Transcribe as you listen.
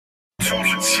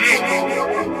It's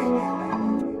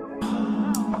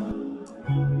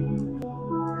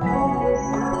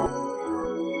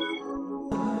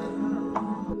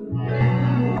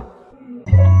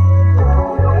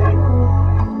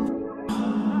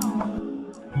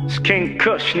King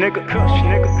Kush, nigga.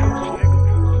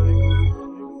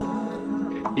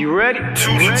 You ready?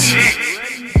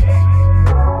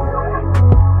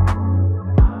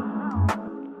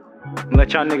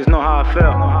 Let y'all niggas know how I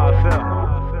feel.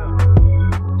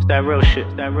 It's that real shit.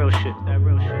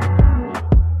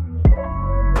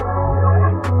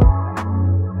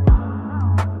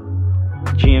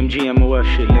 GMG, MOF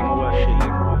shit, nigga.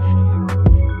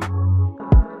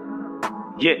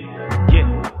 Yeah.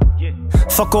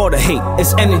 Fuck all the hate,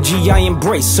 it's energy I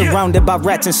embrace. Surrounded by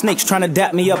rats and snakes trying to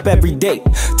dap me up every day.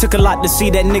 Took a lot to see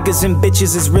that niggas and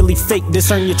bitches is really fake.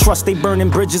 Discern your trust, they burning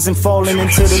bridges and falling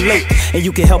into the lake. And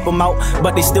you can help them out,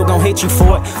 but they still gon' hate you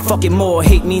for it. Fuck it, more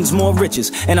hate means more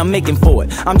riches, and I'm making for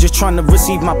it. I'm just trying to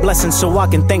receive my blessings so I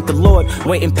can thank the Lord.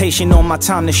 Waiting patient on my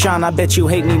time to shine, I bet you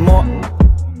hate me more.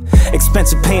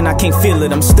 Expensive pain, I can't feel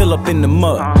it, I'm still up in the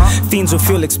mud. Fiends will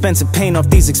feel expensive pain off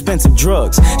these expensive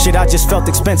drugs. Shit, I just felt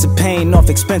expensive pain off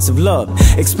expensive love.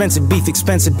 Expensive beef,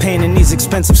 expensive pain in these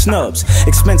expensive snubs.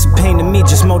 Expensive pain to me,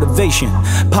 just motivation.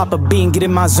 Pop a bean, get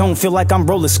in my zone, feel like I'm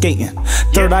roller skating.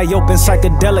 Third eye open,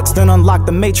 psychedelics, then unlock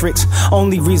the matrix.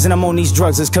 Only reason I'm on these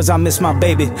drugs is cause I miss my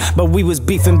baby. But we was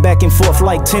beefing back and forth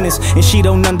like tennis, and she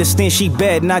don't understand she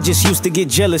bad, and I just used to get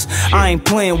jealous. I ain't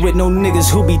playing with no niggas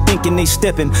who be thinking they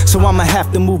stepping, so I'ma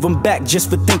have to move them back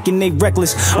just for thinking they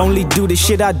reckless. Only do the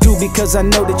shit I do because I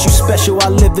know that you special. I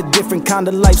live a different kind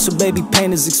of life, so baby,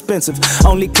 pain is expensive.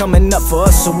 Only coming up for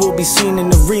us, so we'll be seen in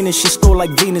the arena. She score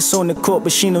like Venus on the court,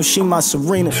 but she know she my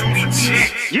Serena.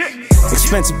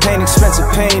 Expensive pain, this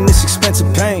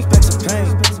expensive pain.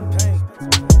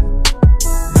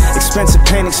 Expensive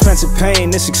pain,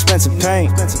 this expensive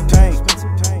pain.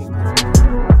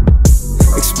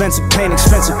 Expensive pain,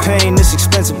 this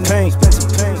expensive pain.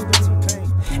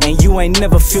 And you ain't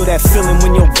never feel that feeling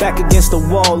when you're back against the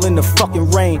wall in the fucking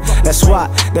rain. That's why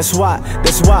I'm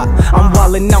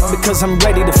wildin' out, because I'm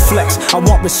ready to flex. I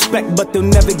want respect, but they'll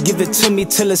never give it to me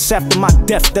till it's after my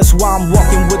death. That's why I'm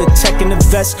walking with a tech in the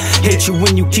vest. Hate you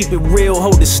when you keep it real,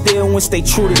 hold it still and stay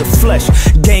true to the flesh.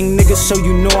 Gang niggas, so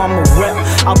you know I'm a rep.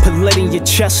 I'll put lead in your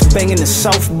chest, banging the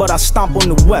south, but I stomp on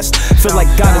the west. Feel like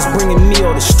God is bringing me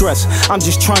all the stress. I'm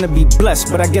just trying to be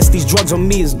blessed, but I guess these drugs on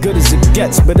me as good as it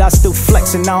gets. But I still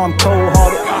flex, and now I'm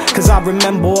cold-hearted, cause I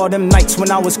remember all them nights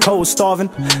when I was cold starving,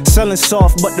 selling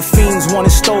soft, but the fiends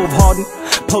wanted stove hardened.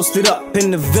 Posted up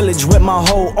in the village with my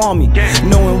whole army,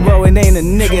 knowing well it ain't a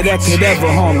nigga that could ever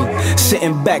harm me.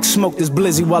 Sitting back, smoke this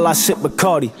blizzy while I sip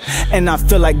Bacardi, and I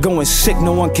feel like going sick,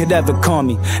 no one could ever calm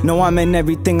me. No, I meant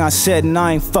everything I said, and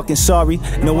I ain't fucking sorry.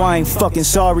 No, I ain't fucking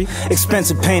sorry.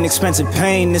 Expensive pain, this expensive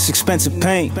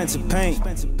pain.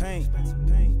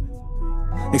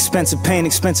 Expensive pain,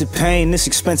 this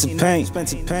expensive pain.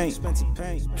 Expensive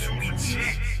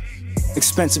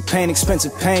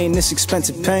pain, this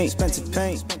expensive pain.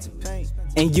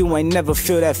 And you ain't never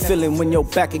feel that feeling when you're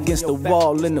back against the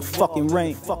wall in the fucking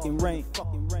rain.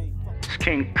 It's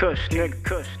King Kush,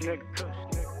 nigga.